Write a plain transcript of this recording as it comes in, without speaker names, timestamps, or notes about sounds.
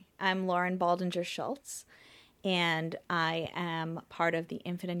I'm Lauren Baldinger Schultz, and I am part of the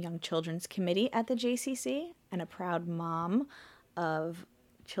Infant and Young Children's Committee at the JCC and a proud mom of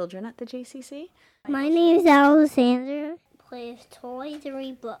children at the JCC. My name is Alexander. Plays toys and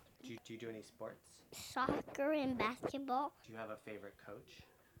read books. Do you do any sports? Soccer and basketball. Do you have a favorite coach?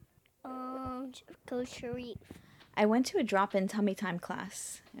 Coach Sharif. I went to a drop-in tummy time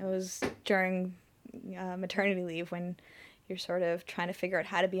class. It was during maternity leave when you're sort of trying to figure out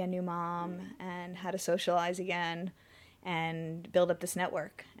how to be a new mom and how to socialize again and build up this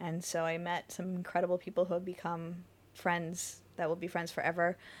network. And so I met some incredible people who have become friends that will be friends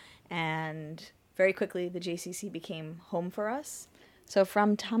forever. And very quickly, the JCC became home for us. So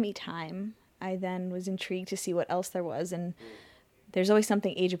from tummy time, I then was intrigued to see what else there was. And there's always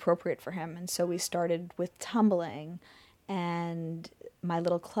something age appropriate for him. And so we started with tumbling and my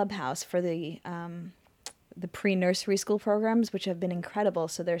little clubhouse for the pre-nursery school programs, which have been incredible.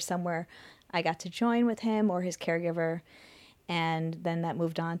 So there's somewhere I got to join with him or his caregiver. And then that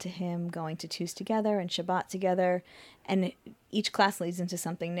moved on to him going to Twos Together and Shabbat Together. And each class leads into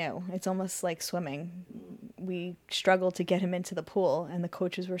something new. It's almost like swimming. We struggled to get him into the pool, and the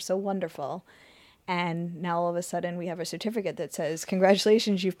coaches were so wonderful. And now all of a sudden we have a certificate that says,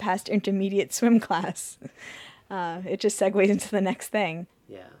 congratulations, you've passed intermediate swim class. It just segued into the next thing.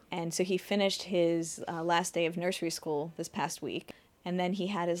 Yeah. And so he finished his last day of nursery school this past week. And then he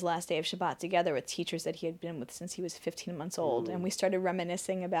had his last day of Shabbat Together with teachers that he had been with since he was 15 months old. And we started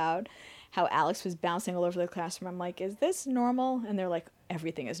reminiscing about how Alex was bouncing all over the classroom. I'm like, is this normal? And they're like,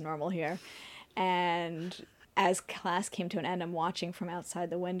 everything is normal here. And as class came to an end, I'm watching from outside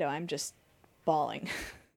the window. I'm just bawling.